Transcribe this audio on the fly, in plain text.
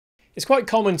It's quite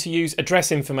common to use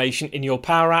address information in your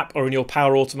Power App or in your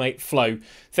Power Automate flow.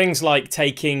 Things like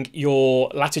taking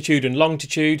your latitude and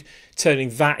longitude, turning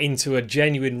that into a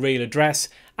genuine real address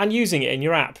and using it in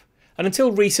your app. And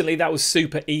until recently that was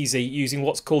super easy using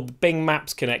what's called the Bing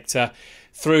Maps connector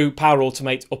through Power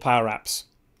Automate or Power Apps.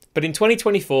 But in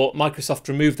 2024 Microsoft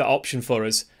removed that option for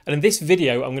us, and in this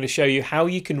video I'm going to show you how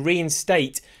you can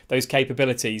reinstate those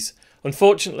capabilities.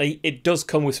 Unfortunately, it does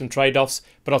come with some trade-offs,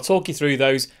 but I'll talk you through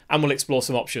those and we'll explore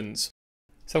some options.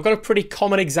 So I've got a pretty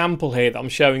common example here that I'm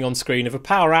showing on screen of a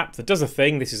Power App that does a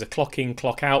thing. This is a clock in,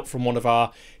 clock out from one of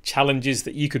our challenges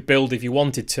that you could build if you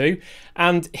wanted to.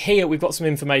 And here we've got some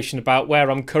information about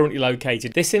where I'm currently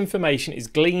located. This information is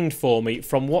gleaned for me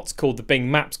from what's called the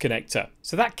Bing Maps connector.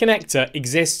 So that connector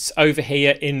exists over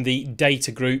here in the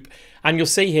data group, and you'll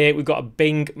see here we've got a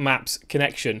Bing Maps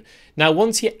connection. Now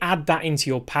once you add that into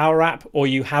your Power App, or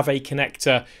you have a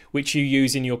connector which you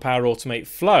use in your Power Automate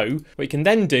flow, what you can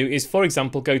then do is, for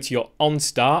example, go to your On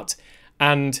Start,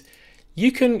 and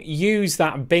you can use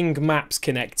that Bing Maps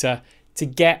connector to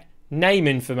get name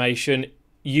information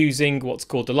using what's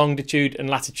called the longitude and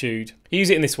latitude. Use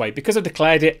it in this way. Because I've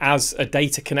declared it as a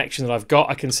data connection that I've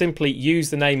got, I can simply use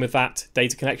the name of that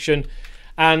data connection,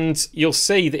 and you'll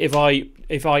see that if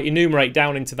I enumerate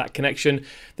down into that connection,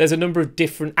 there's a number of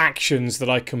different actions that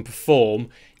I can perform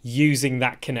using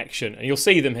that connection, and you'll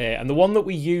see them here. And the one that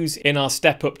we use in our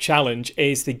step up challenge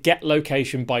is the get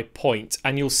location by point,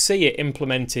 and you'll see it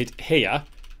implemented here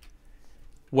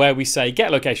where we say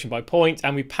get location by point,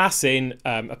 and we pass in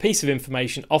a piece of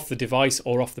information off the device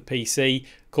or off the PC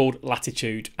called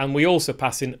latitude, and we also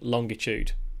pass in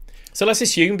longitude. So let's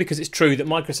assume, because it's true, that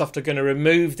Microsoft are going to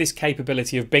remove this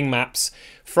capability of Bing Maps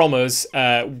from us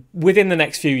within the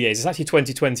next few years. It's actually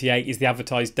 2028 is the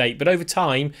advertised date, but over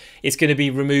time it's going to be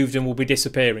removed and will be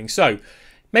disappearing. So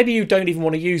maybe you don't even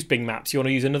want to use Bing Maps, you want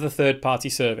to use another third-party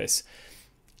service.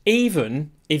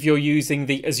 Even if you're using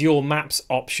the Azure Maps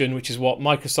option, which is what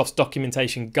Microsoft's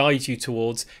documentation guides you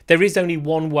towards, there is only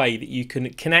one way that you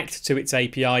can connect to its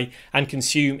API and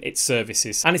consume its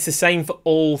services. And it's the same for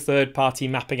all third-party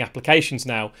mapping applications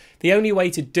now. The only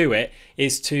way to do it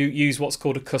is to use what's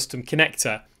called a custom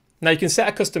connector. Now you can set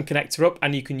a custom connector up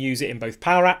and you can use it in both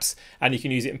Power Apps and you can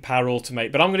use it in Power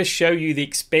Automate, but I'm going to show you the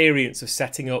experience of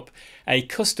setting up a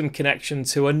custom connection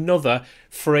to another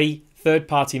free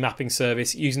third-party mapping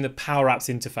service using the Power Apps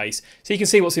interface, so you can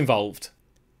see what's involved.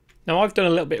 Now I've done a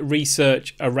little bit of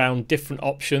research around different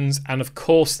options, and of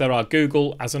course there are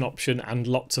Google as an option and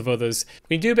lots of others.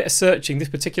 When you do a bit of searching, this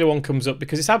particular one comes up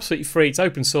because it's absolutely free, it's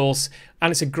open source, and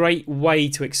it's a great way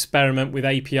to experiment with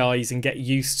APIs and get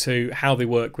used to how they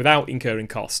work without incurring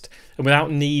cost and without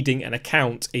needing an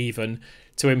account even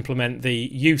to implement the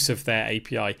use of their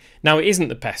API. Now it isn't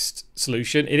the best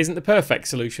solution, it isn't the perfect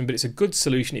solution, but it's a good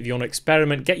solution if you want to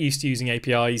experiment, get used to using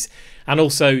APIs, and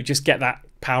also just get that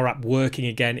Power App working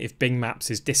again if Bing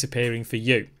Maps is disappearing for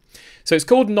you. So it's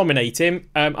called Nominate Him.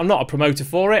 I'm not a promoter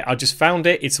for it, I just found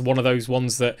it. It's one of those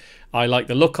ones that I like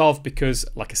the look of because,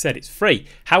 like I said, it's free.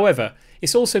 However,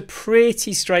 it's also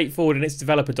pretty straightforward in its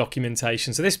developer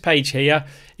documentation. So this page here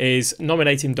is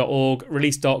nominatehim.org,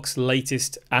 release docs,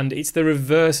 latest, and it's the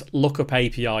reverse lookup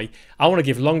API. I want to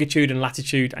give longitude and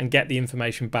latitude and get the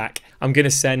information back. I'm going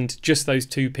to send just those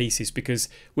two pieces because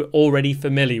we're already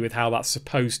familiar with how that's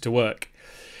supposed to work.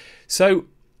 So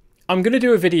I'm going to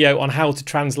do a video on how to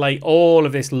translate all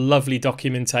of this lovely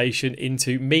documentation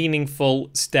into meaningful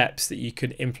steps that you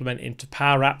can implement into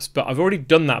Power Apps, but I've already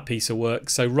done that piece of work,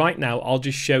 so right now I'll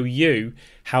just show you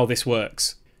how this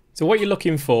works. So what you're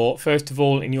looking for, first of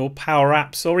all, in your Power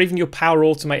Apps or even your Power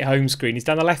Automate home screen is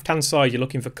down the left hand side you're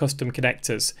looking for custom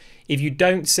connectors. If you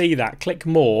don't see that, click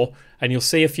More and you'll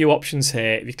see a few options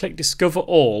here. If you click Discover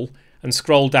All and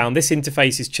scroll down, this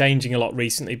interface is changing a lot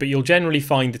recently, but you'll generally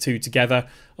find the two together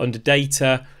under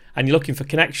Data, and you're looking for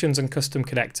Connections and Custom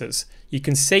Connectors. You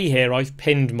can see here I've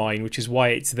pinned mine, which is why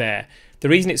it's there. The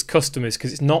reason it's custom is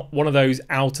because it's not one of those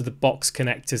out-of-the-box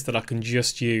connectors that I can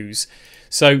just use.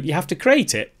 So you have to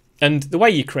create it, and the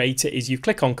way you create it is you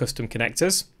click on Custom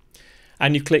Connectors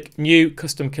and you click New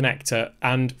Custom Connector,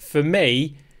 and for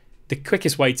me the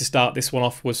quickest way to start this one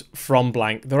off was from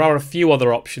blank. There are a few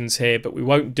other options here, but we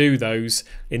won't do those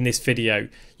in this video.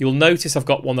 You'll notice I've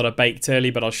got one that I baked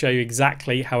early, but I'll show you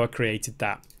exactly how I created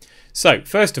that. So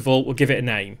first of all, we'll give it a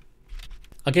name.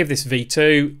 I'll give this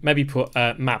V2, maybe put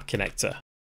a map connector.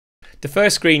 The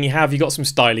first screen you've got some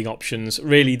styling options.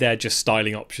 Really, they're just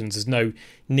styling options. There's no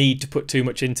need to put too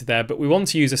much into there, but we want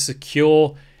to use a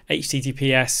secure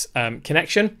HTTPS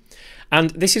connection.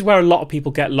 And this is where a lot of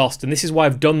people get lost, and this is why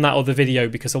I've done that other video,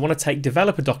 because I want to take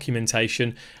developer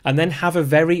documentation and then have a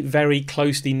very, very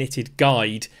closely knitted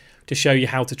guide to show you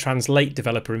how to translate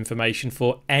developer information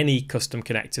for any custom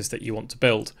connectors that you want to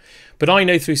build. But I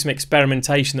know through some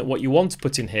experimentation that what you want to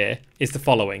put in here is the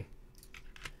following.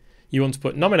 You want to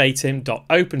put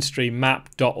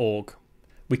nominating.openstreammap.org.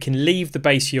 We can leave the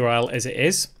base URL as it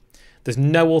is. There's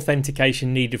no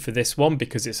authentication needed for this one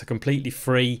because it's a completely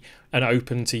free and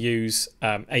open to use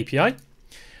API.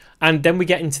 And then we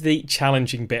get into the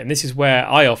challenging bit, and this is where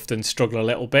I often struggle a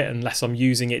little bit unless I'm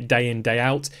using it day in, day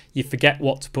out. You forget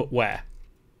what to put where.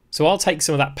 So I'll take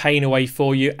some of that pain away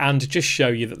for you and just show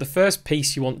you that the first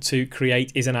piece you want to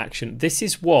create is an action. This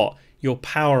is what your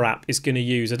Power App is going to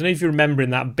use. I don't know if you remember in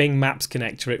that Bing Maps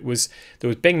connector, there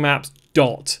was Bing Maps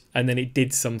dot, and then it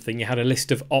did something. You had a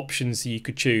list of options that you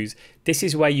could choose. This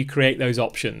is where you create those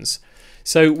options.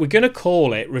 So we're going to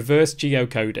call it reverse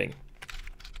geocoding.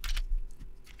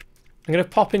 I'm going to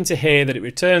pop into here that it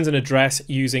returns an address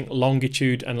using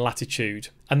longitude and latitude.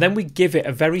 And then we give it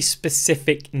a very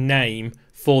specific name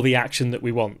for the action that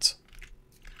we want.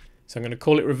 So I'm going to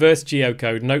call it reverse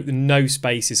geocode. Note the no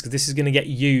spaces because this is going to get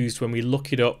used when we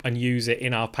look it up and use it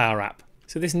in our Power App.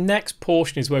 So this next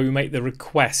portion is where we make the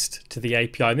request to the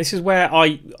API. And this is where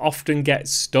I often get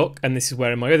stuck. And this is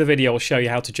where in my other video I'll show you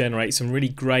how to generate some really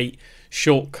great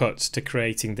shortcuts to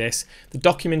creating this. The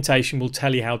documentation will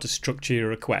tell you how to structure your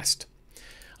request.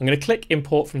 I'm going to click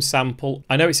import from sample.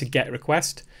 I know it's a GET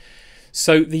request.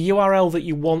 So the URL that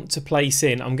you want to place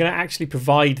in, I'm going to actually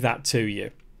provide that to you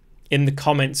in the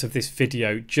comments of this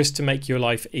video just to make your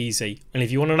life easy. And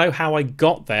if you want to know how I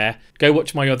got there, go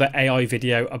watch my other AI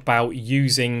video about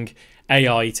using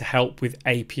AI to help with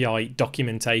API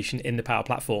documentation in the Power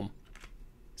Platform.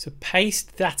 So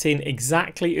paste that in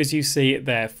exactly as you see it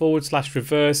there,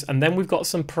 /reverse, and then we've got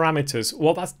some parameters.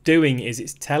 What that's doing is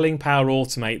it's telling Power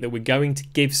Automate that we're going to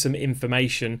give some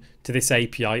information to this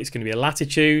API. It's going to be a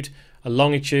latitude, a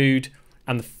longitude,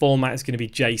 and the format is going to be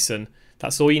JSON.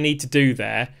 That's all you need to do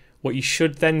there. What you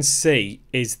should then see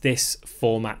is this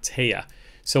format here.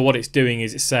 So what it's doing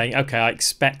is it's saying, okay, I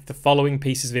expect the following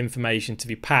pieces of information to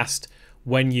be passed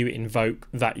when you invoke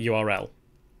that URL.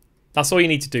 That's all you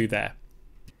need to do there.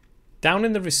 Down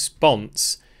in the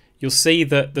response, you'll see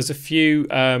that there's a few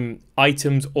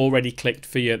items already clicked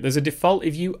for you. There's a default.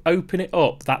 If you open it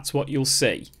up, that's what you'll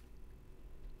see.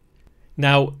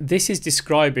 Now, this is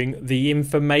describing the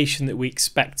information that we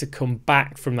expect to come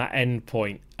back from that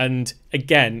endpoint. And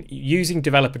again, using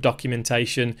developer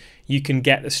documentation, you can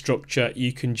get the structure,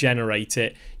 you can generate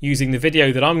it. Using the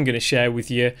video that I'm going to share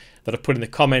with you that I put in the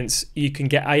comments, you can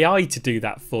get AI to do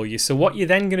that for you. So what you're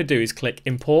then going to do is click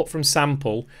import from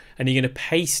sample, and you're going to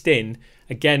paste in,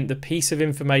 again, the piece of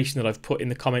information that I've put in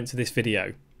the comments of this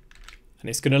video. And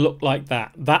it's going to look like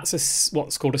that. That's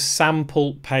what's called a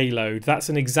sample payload. That's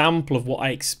an example of what I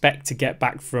expect to get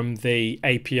back from the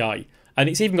API. And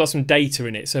it's even got some data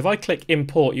in it. So if I click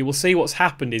import, you will see what's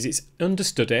happened is it's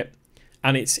understood it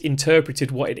and it's interpreted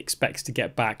what it expects to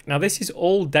get back. Now this is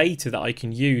all data that I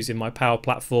can use in my Power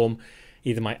Platform,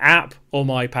 either my app or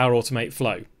my Power Automate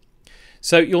flow.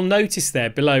 So you'll notice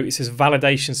there below it says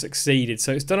validation succeeded.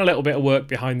 So it's done a little bit of work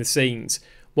behind the scenes.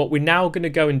 What we're now going to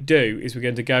go and do is we're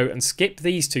going to go and skip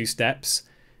these two steps,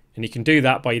 and you can do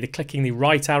that by either clicking the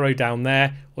right arrow down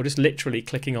there or just literally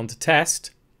clicking onto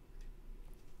test,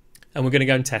 and we're going to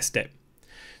go and test it.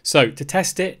 So to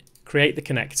test it, create the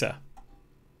connector.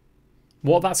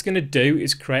 What that's going to do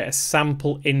is create a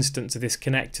sample instance of this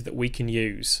connector that we can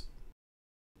use.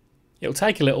 It'll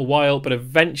take a little while, but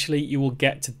eventually you will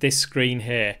get to this screen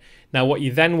here. Now what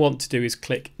you then want to do is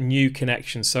click new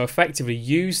connection. So effectively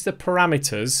use the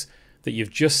parameters that you've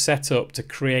just set up to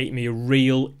create me a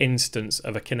real instance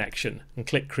of a connection, and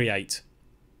click create.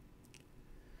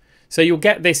 So you'll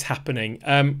get this happening.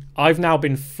 I've now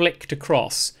been flicked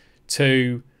across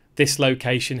to this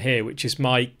location here, which is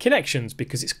my connections,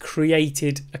 because it's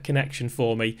created a connection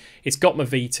for me. It's got my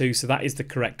v2, so that is the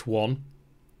correct one.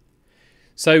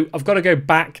 So I've got to go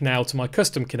back now to my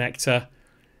custom connector,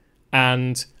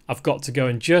 and I've got to go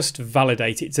and just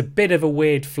validate it. It's a bit of a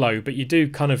weird flow, but you do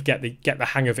kind of get the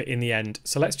hang of it in the end.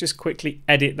 So let's just quickly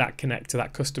edit that connector,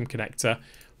 that custom connector,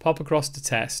 pop across to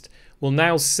test. We'll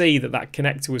now see that that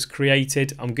connector was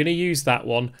created. I'm going to use that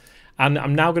one, and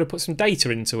I'm now going to put some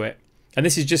data into it. And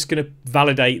this is just going to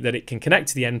validate that it can connect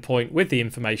to the endpoint with the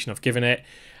information I've given it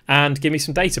and give me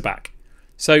some data back.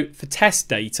 So for test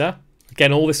data,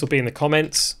 again, all this will be in the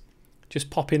comments. Just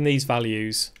pop in these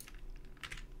values.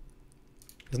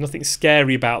 There's nothing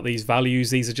scary about these values.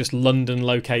 These are just London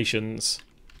locations.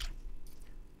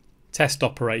 Test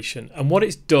operation. And what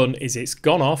it's done is it's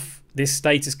gone off This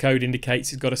status code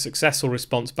indicates it's got a successful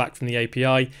response back from the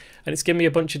API, and it's given me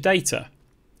a bunch of data.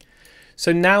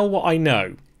 So now what I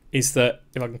know is that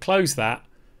if I can close that,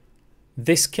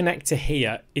 this connector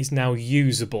here is now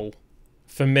usable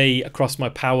for me across my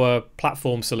Power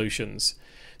Platform solutions.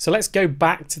 So let's go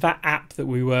back to that app that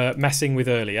we were messing with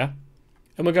earlier,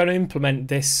 and we're going to implement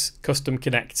this custom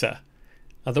connector.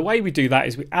 Now the way we do that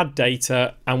is we add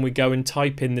data and we go and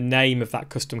type in the name of that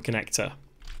custom connector.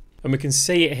 And we can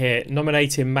see it here,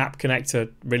 nominating map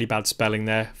connector, really bad spelling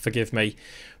there, forgive me.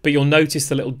 But you'll notice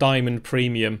the little diamond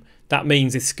premium. That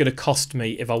means it's going to cost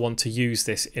me if I want to use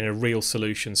this in a real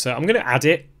solution. So I'm going to add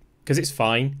it because it's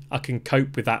fine. I can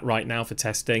cope with that right now for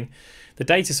testing. The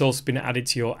data source has been added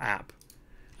to your app.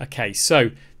 Okay,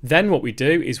 so then what we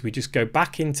do is we just go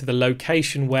back into the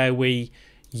location where we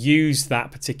used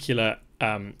that particular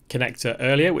connector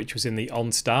earlier, which was in the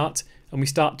on start, and we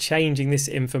start changing this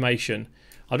information.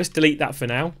 I'll just delete that for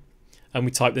now, and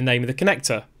we type the name of the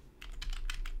connector.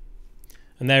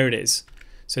 And there it is.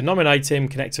 So nominate him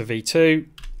connector v2,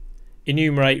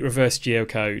 enumerate reverse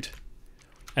geocode.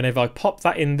 And if I pop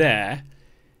that in there,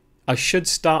 I should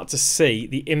start to see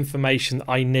the information that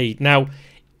I need. Now,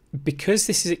 because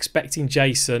this is expecting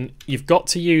JSON, you've got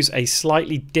to use a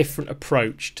slightly different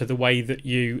approach to the way that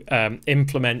you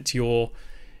implement your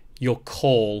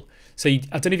call. So I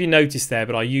don't know if you noticed there,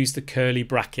 but I used the curly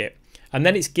bracket. And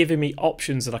then it's giving me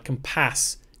options that I can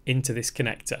pass into this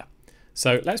connector.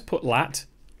 So let's put lat,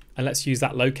 and let's use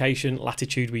that location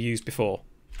latitude we used before.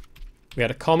 We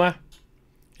had a comma,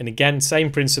 and again,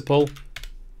 same principle,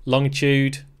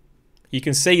 longitude. You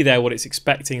can see there what it's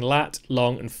expecting, lat,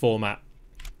 long, and format.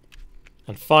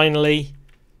 And finally,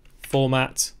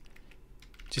 format,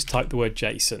 just type the word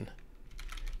JSON. In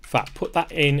fact, put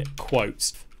that in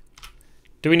quotes.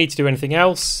 Do we need to do anything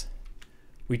else?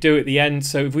 We do at the end.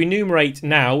 So if we enumerate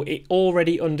now, it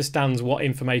already understands what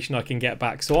information I can get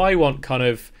back. So I want kind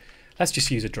of, let's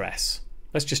just use address.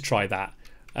 Let's just try that.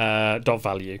 Dot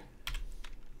value.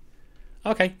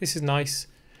 Okay, this is nice.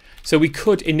 So we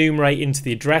could enumerate into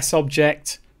the address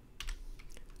object.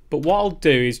 But what I'll do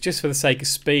is, just for the sake of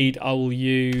speed, I will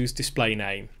use display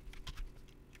name.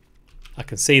 I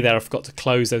can see there I forgot to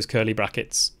close those curly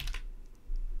brackets.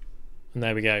 And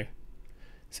there we go.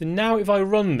 So now if I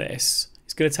run this,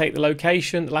 it's going to take the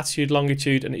location, the latitude,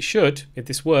 longitude, and it should, if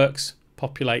this works,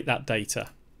 populate that data.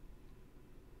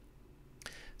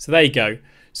 So there you go.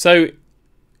 So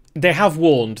they have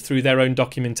warned through their own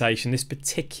documentation, this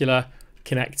particular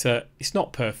connector, it's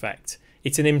not perfect.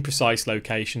 It's an imprecise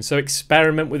location. So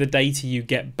experiment with the data you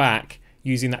get back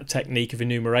using that technique of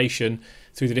enumeration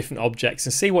through the different objects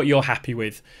and see what you're happy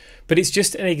with. But it's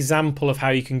just an example of how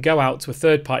you can go out to a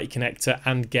third-party connector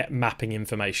and get mapping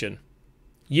information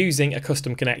using a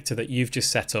custom connector that you've just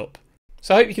set up.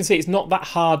 So I hope you can see it's not that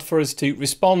hard for us to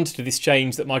respond to this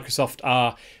change that Microsoft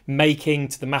are making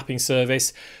to the mapping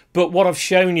service. But what I've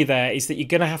shown you there is that you're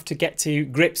going to have to get to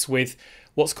grips with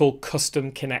what's called custom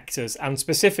connectors, and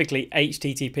specifically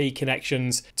HTTP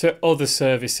connections to other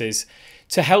services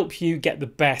to help you get the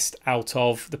best out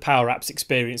of the Power Apps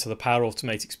experience or the Power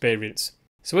Automate experience.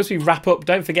 So as we wrap up,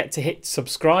 don't forget to hit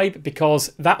subscribe, because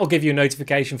that will give you a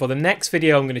notification for the next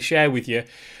video I'm going to share with you,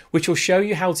 which will show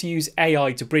you how to use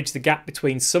AI to bridge the gap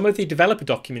between some of the developer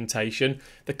documentation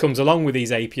that comes along with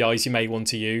these APIs you may want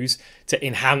to use to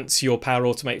enhance your Power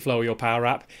Automate flow or your Power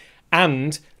App,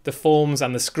 and the forms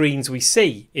and the screens we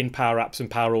see in Power Apps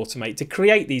and Power Automate to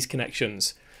create these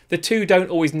connections. The two don't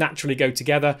always naturally go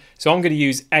together, so I'm going to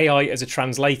use AI as a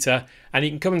translator, and you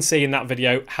can come and see in that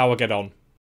video how I get on.